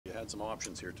some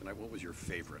options here tonight. What was your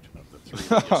favorite of the three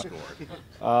that you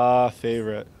scored?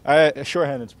 Favorite.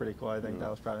 Shorthanded's pretty cool. I think that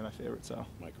was probably my favorite. So.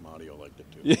 Mike Amadio liked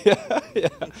it too. Yeah.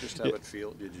 Just have it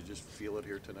feel. Did you just feel it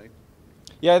here tonight?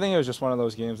 Yeah, I think it was just one of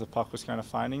those games the puck was kind of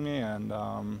finding me, and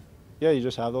yeah, you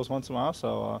just have those once in a while.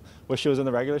 So wish it was in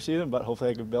the regular season, but hopefully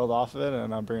I could build off of it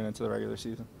and bring it into the regular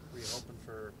season. Were you hoping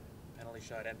for penalty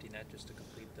shot, empty net, just to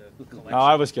complete the collection? No,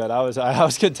 I was good. I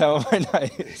was content with my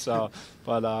night. So,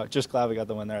 but just glad we got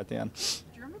the win there at the end. Do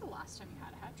you remember the last time you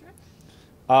had a hat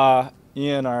trick?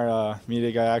 Ian, our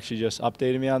media guy, actually just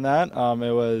updated me on that.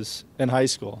 It was in high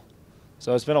school,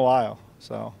 so it's been a while.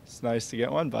 So it's nice to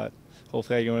get one, but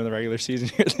hopefully I can win the regular season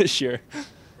here this year.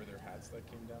 Were there hats that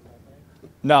came down that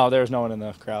night? No, there was no one in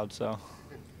the crowd, so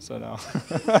no.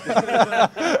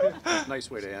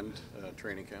 Nice way to end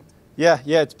training camp. Yeah,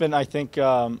 it's been, I think,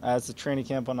 as the training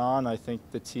camp went on, I think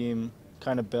the team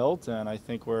kind of built, and I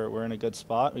think we're in a good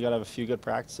spot. We got to have a few good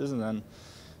practices, and then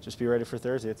just be ready for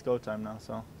Thursday. It's go time now,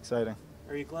 so exciting.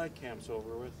 Are you glad camp's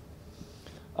over with?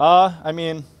 I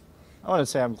mean, I wouldn't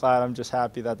say I'm glad. I'm just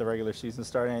happy that the regular season's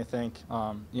starting, I think.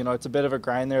 It's a bit of a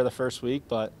grind there the first week,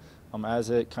 but as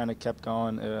it kind of kept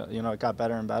going, it got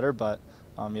better and better. But,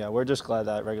 yeah, we're just glad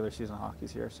that regular season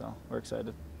hockey's here, so we're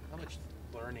excited. How much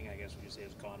learning, I guess, would you say,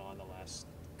 has gone on the last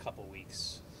couple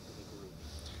weeks of the group?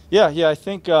 Yeah, I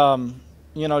think, I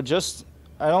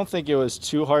don't think it was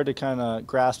too hard to kind of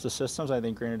grasp the systems. I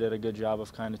think Greener did a good job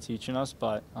of kind of teaching us,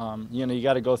 but, you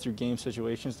got to go through game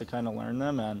situations to kind of learn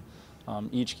them, and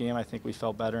each game I think we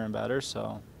felt better and better.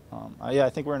 So, yeah, I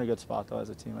think we're in a good spot, though, as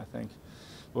a team, I think.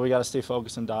 But we got to stay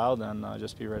focused and dialed and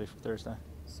just be ready for Thursday.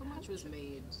 So much was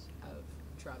made of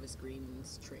Travis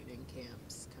Green's training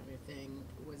camps kind of thing.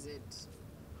 Was it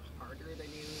harder than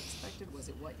you expected? Was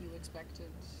it what you expected?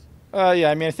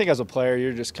 Yeah, I mean, I think as a player,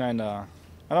 you're just kind of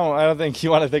I don't think you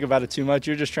want to think about it too much.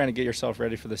 You're just trying to get yourself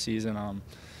ready for the season.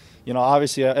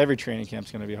 Obviously every training camp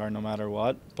is going to be hard no matter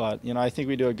what. But, I think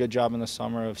we do a good job in the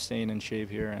summer of staying in shape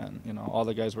here, and, all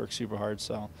the guys work super hard.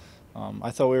 So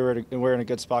I thought we were in a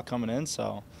good spot coming in.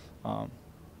 So, but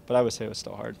I would say it was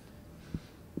still hard.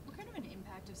 What kind of an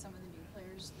impact have some of the new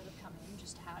players that have come in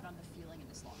just had on the feeling in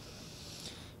this locker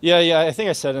room? Yeah, I think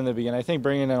I said in the beginning, I think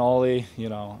bringing in Ollie,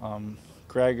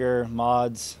 Gregor,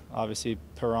 Mods, obviously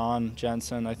Perron,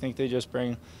 Jensen, I think they just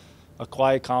bring a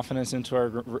quiet confidence into our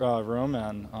room,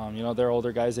 and they're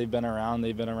older guys. They've been around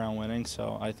winning.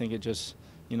 So I think it just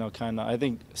I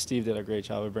think Steve did a great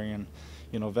job of bringing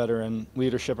veteran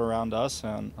leadership around us,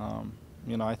 and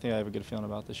I think I have a good feeling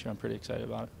about this year. I'm pretty excited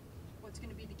about it. What's going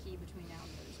to be the key between now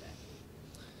and Thursday?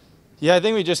 Yeah, I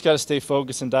think we just got to stay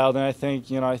focused and dialed in. I think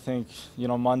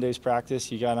Monday's practice,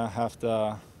 you gotta have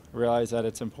to realize that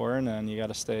it's important, and you got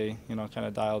to stay kind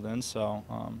of dialed in. So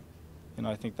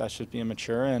I think that should be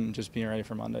mature and just being ready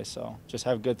for Monday. So just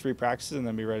have good 3 practices and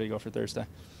then be ready to go for Thursday.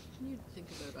 Can you think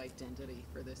about identity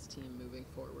for this team moving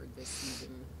forward this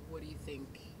season? What do you think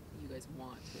you guys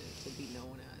want to be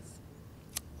known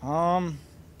as?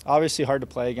 Obviously hard to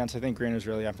play against. I think Greener's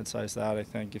really emphasized that. I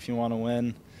think if you want to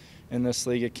win in this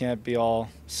league, it can't be all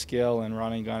skill and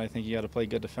running gun. I think you got to play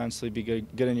good defensively, be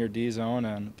good in your D zone,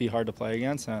 and be hard to play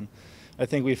against. And I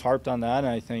think we've harped on that.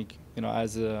 And I think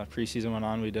as the preseason went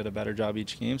on, we did a better job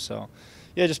each game. So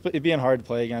yeah, just it being hard to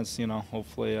play against.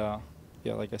 Hopefully,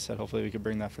 like I said, hopefully we could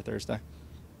bring that for Thursday.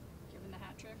 Given the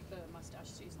hat trick, the mustache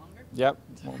stays longer? Yep,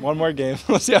 one more game.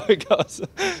 We'll see how it goes.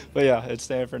 But yeah, it's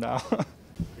staying for now. Are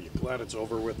you glad it's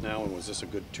over with now, and was this a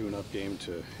good tune-up game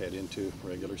to head into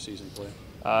regular season play?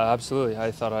 Absolutely. I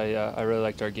thought I really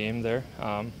liked our game there,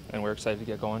 and we're excited to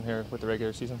get going here with the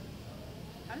regular season.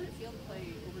 How did it feel to play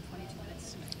over 22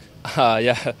 minutes tonight?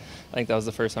 Yeah, I think that was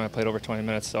the first time I played over 20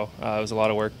 minutes, so it was a lot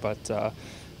of work, but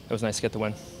it was nice to get the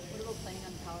win. What about playing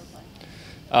on the power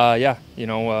play?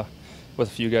 Yeah, with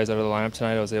a few guys out of the lineup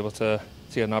tonight, I was able to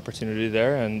get an opportunity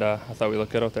there, and I thought we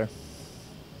looked good out there.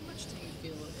 How much do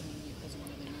you feel, as one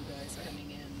of the new guys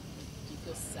coming in, do you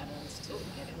feel settled to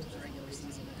get into the regular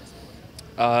season at this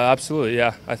point? Absolutely,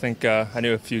 yeah. I think I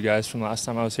knew a few guys from last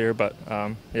time I was here, but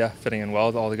yeah, fitting in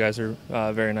well. All the guys are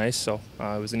very nice, so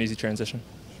it was an easy transition.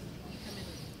 You come in,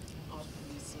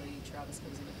 obviously, Travis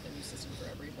goes in with the new system for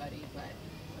everybody, but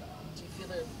do you feel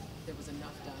there was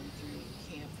enough done through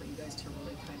camp for you guys to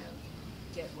really kind of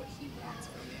get what he wants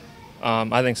from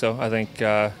you? I think so. I think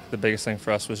the biggest thing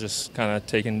for us was just kind of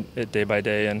taking it day by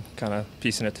day and kind of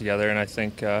piecing it together, and I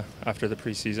think after the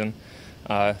preseason,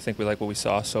 I think we like what we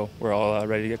saw, so we're all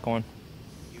ready to get going.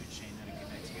 You and Shane had a good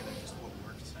night together. Just what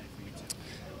worked tonight for you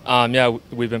two?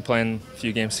 Yeah, we've been playing a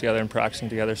few games together and practicing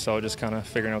together, so just kind of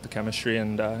figuring out the chemistry,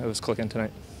 and it was clicking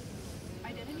tonight.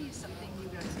 Identity is something you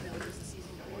guys build as the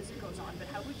season goes on, but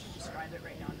how would you describe it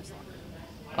right now in this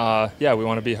locker room? Yeah, we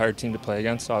want to be a hard team to play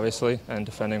against, obviously, and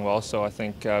defending well. So I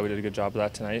think we did a good job of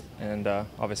that tonight, and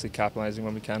obviously capitalizing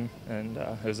when we can. And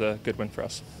it was a good win for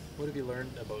us. What have you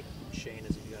learned about Shane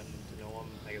as you've gotten to know him,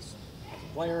 I guess, as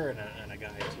a player and a guy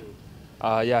too?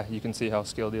 Yeah, you can see how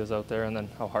skilled he is out there, and then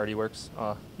how hard he works.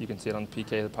 You can see it on the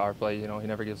PK, the power play. You know, he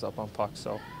never gives up on pucks,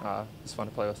 so it's fun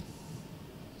to play with.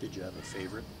 Did you have a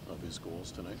favorite of his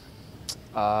goals tonight?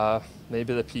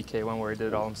 Maybe the PK one where he did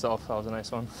it all himself. That was a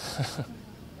nice one.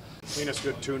 Linus,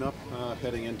 good tune-up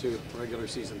heading into regular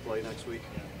season play next week.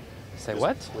 Say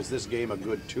what? Was this game a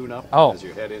good tune-up as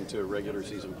you head into regular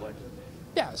season play?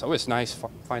 Yeah, it's always nice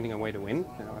finding a way to win.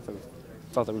 You know, I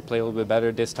felt that we played a little bit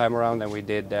better this time around than we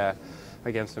did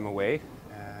against them away.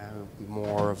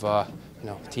 More of a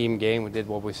team game. We did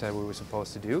what we said we were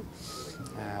supposed to do.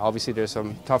 Obviously, there's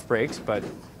some tough breaks, but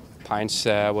Pines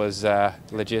was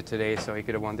legit today, so he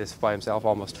could have won this by himself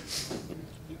almost.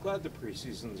 You glad the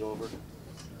preseason's over?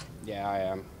 Yeah, I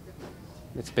am.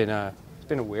 It's been a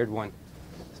weird one.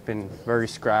 It's been very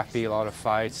scrappy, a lot of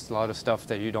fights, a lot of stuff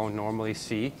that you don't normally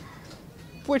see,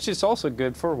 which is also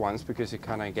good for once because it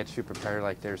kind of gets you prepared.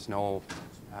 Like there's no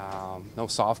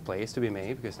soft plays to be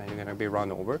made because then you're going to be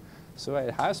run over. So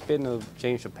it has been a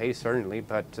change of pace certainly,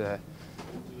 but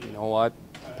you know what?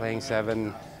 Playing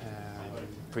 7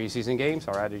 preseason games,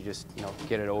 I'd rather just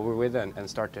get it over with and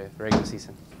start the regular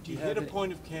season. Do you hit a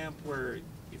point of camp where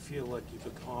you feel like you've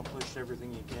accomplished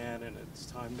everything you can and it's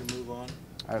time to move on?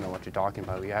 I don't know what you're talking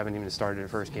about. We haven't even started the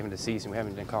first game of the season. We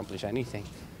haven't accomplished anything.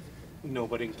 No,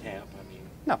 but in camp, I mean.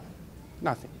 No,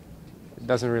 nothing. It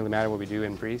doesn't really matter what we do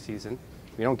in preseason.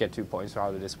 We don't get 2 points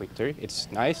out of this victory. It's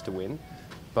nice to win,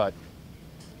 but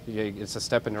it's a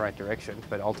step in the right direction.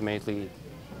 But ultimately,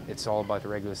 it's all about the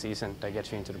regular season that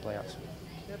gets you into the playoffs.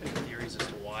 Do you have any theories as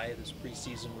to why this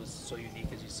preseason was so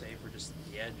unique, as you say, for just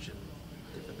the edge and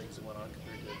different things that went on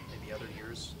compared to maybe other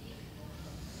years?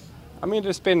 I mean,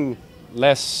 there's been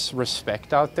less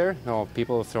respect out there.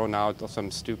 People have thrown out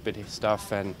some stupid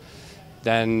stuff, and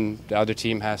then the other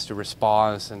team has to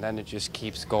respond, and then it just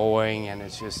keeps going, and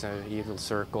it's just an evil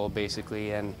circle,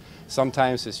 basically. And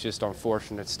sometimes it's just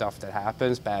unfortunate stuff that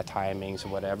happens, bad timings or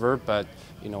whatever. But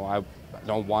I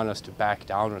don't want us to back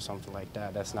down or something like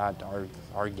that. That's not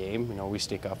our game. We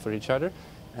stick up for each other,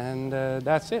 and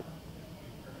that's it.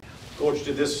 Coach,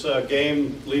 did this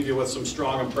game leave you with some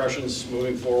strong impressions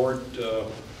moving forward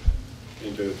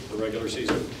into the regular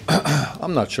season?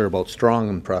 I'm not sure about strong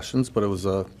impressions, but it was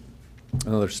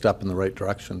another step in the right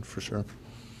direction for sure.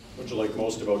 What did you like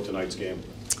most about tonight's game?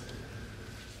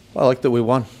 Well, I like that we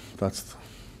won. That's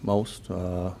most.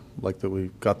 Like that we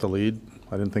got the lead.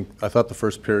 I thought the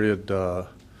first period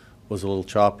was a little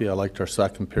choppy. I liked our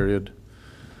second period.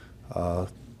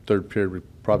 Third period we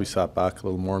probably sat back a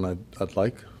little more than I'd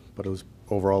like, but it was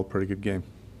overall a pretty good game.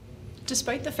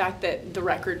 Despite the fact that the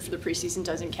record for the preseason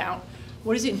doesn't count,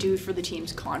 what does it do for the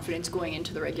team's confidence going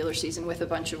into the regular season with a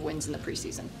bunch of wins in the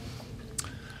preseason?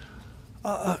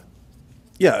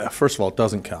 Yeah, first of all, it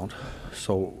doesn't count.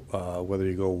 So whether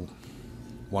you go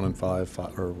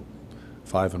 1-5 or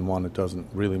 5-1, it doesn't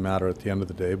really matter at the end of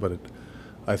the day. But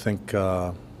I think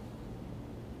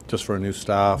just for a new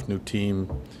staff, new team,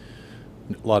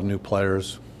 a lot of new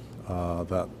players,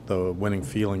 that the winning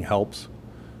feeling helps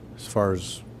as far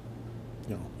as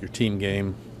your team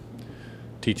game,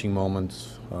 teaching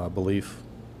moments, belief.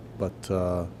 But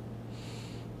at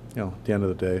the end of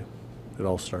the day, it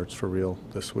all starts for real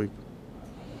this week.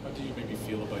 How do you maybe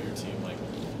feel about your team, like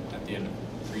at the end of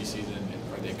preseason?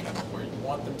 Are they kind of where you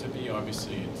want them to be?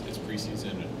 Obviously, it's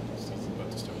preseason and season's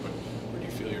about to start, but where do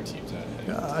you feel your team's at?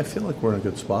 Yeah, I feel like we're in a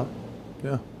good spot.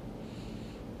 Yeah.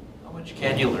 How much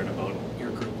can you learn about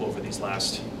your group over these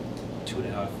last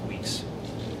 2.5 weeks?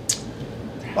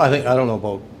 I don't know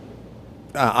about.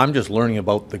 I'm just learning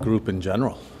about the group in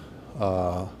general,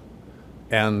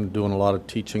 and doing a lot of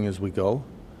teaching as we go.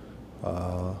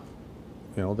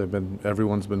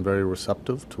 Everyone's been very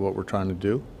receptive to what we're trying to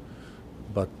do,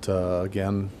 but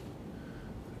again,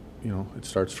 it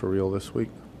starts for real this week.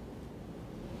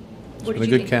 It's been a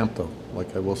good camp, though.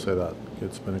 Like I will say that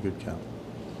it's been a good camp.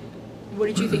 What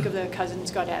did you think of the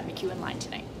Cousins Gaudette McEwen line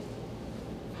tonight?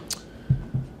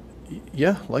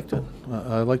 Yeah, liked it.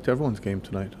 I liked everyone's game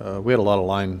tonight. We had a lot of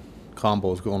line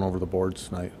combos going over the boards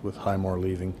tonight with Highmore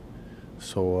leaving.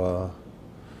 So,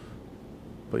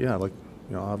 but yeah,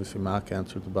 obviously Mac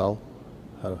answered the bell,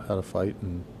 had a fight,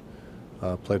 and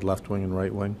played left wing and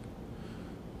right wing.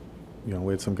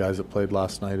 We had some guys that played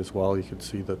last night as well. You could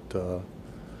see that,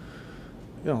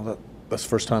 that's the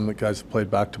first time that guys have played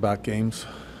back-to-back games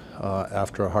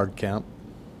after a hard camp.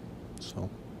 So.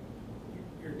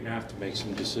 Your You're gonna have to make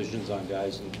some decisions on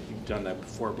guys, and you've done that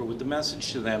before, but would the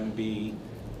message to them be,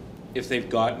 if they've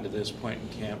gotten to this point in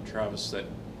camp, Travis, that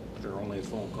they're only a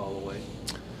phone call away?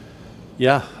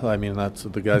 Yeah, I mean, that's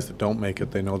the guys that don't make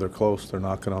it, they know they're close, they're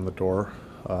knocking on the door.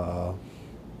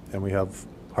 And we have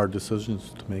hard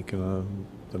decisions to make in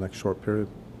the next short period.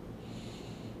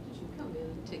 Did you come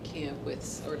into camp with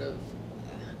sort of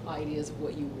ideas of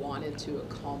what you wanted to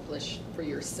accomplish for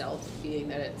yourself, being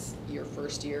that it's your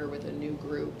first year with a new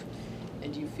group,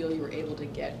 and do you feel you were able to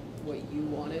get what you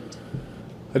wanted?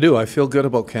 I do. I feel good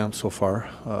about camp so far.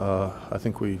 I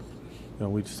think we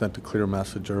sent a clear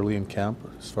message early in camp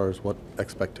as far as what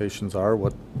expectations are,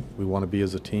 what we want to be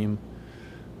as a team.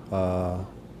 And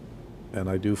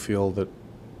I do feel that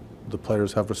the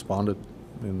players have responded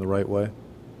in the right way.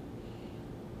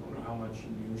 I don't know how much you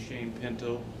knew Shane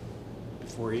Pinto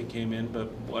before he came in,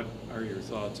 but what are your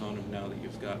thoughts on him now that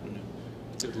you've gotten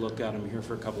a good look at him here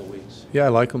for a couple of weeks? Yeah, I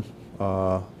like him.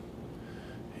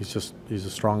 He's a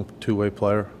strong two-way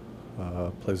player.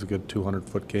 Plays a good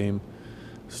 200-foot game.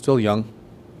 Still young,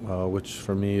 which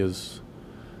for me is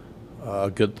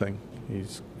a good thing.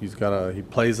 He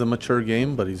plays a mature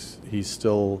game, but he's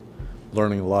still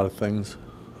learning a lot of things.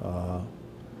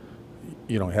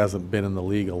 He hasn't been in the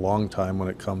league a long time when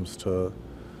it comes to,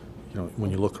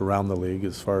 when you look around the league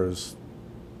as far as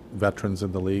veterans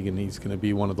in the league, and he's going to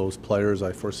be one of those players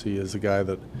I foresee as a guy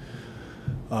that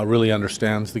really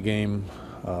understands the game,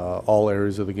 all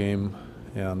areas of the game,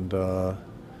 and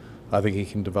I think he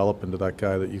can develop into that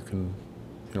guy that you can,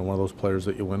 one of those players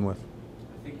that you win with.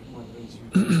 I think one of the things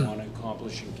you want to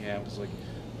accomplish in camp is like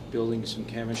building some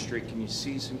chemistry. Can you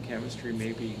see some chemistry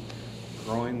maybe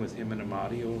growing with him and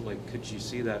Amadio? Like, could you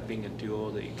see that being a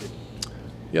duo that you could?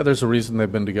 Yeah, there's a reason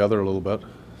they've been together a little bit.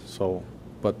 So,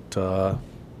 but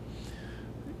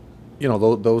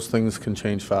those things can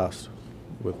change fast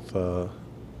with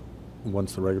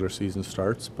once the regular season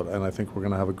starts. And I think we're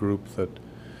going to have a group that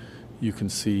you can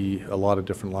see a lot of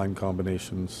different line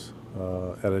combinations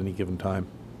at any given time.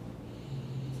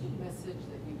 Message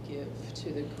that you give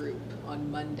to the group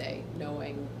on Monday,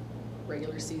 knowing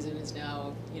regular season is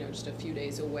now, just a few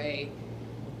days away?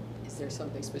 Is there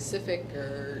something specific,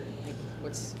 or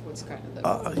what's kind of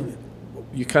the?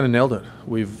 You kind of nailed it.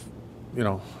 We've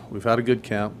had a good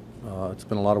camp. It's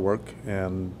been a lot of work,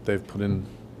 and they've put in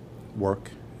work,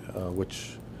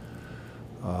 which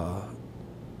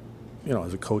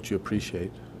as a coach you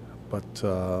appreciate. But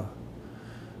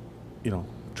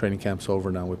training camp's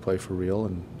over now. We play for real,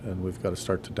 and we've got to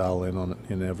start to dial in on it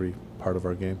in every part of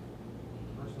our game.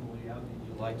 Personally, how did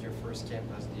you like your first camp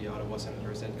as the Ottawa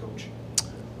Senators head coach?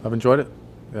 I've enjoyed it.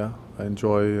 Yeah, I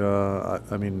enjoy.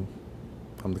 I'm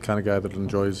the kind of guy that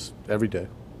enjoys every day.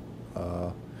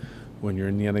 When you're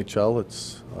in the NHL,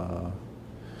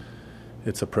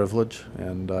 it's a privilege,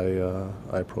 and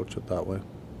I approach it that way.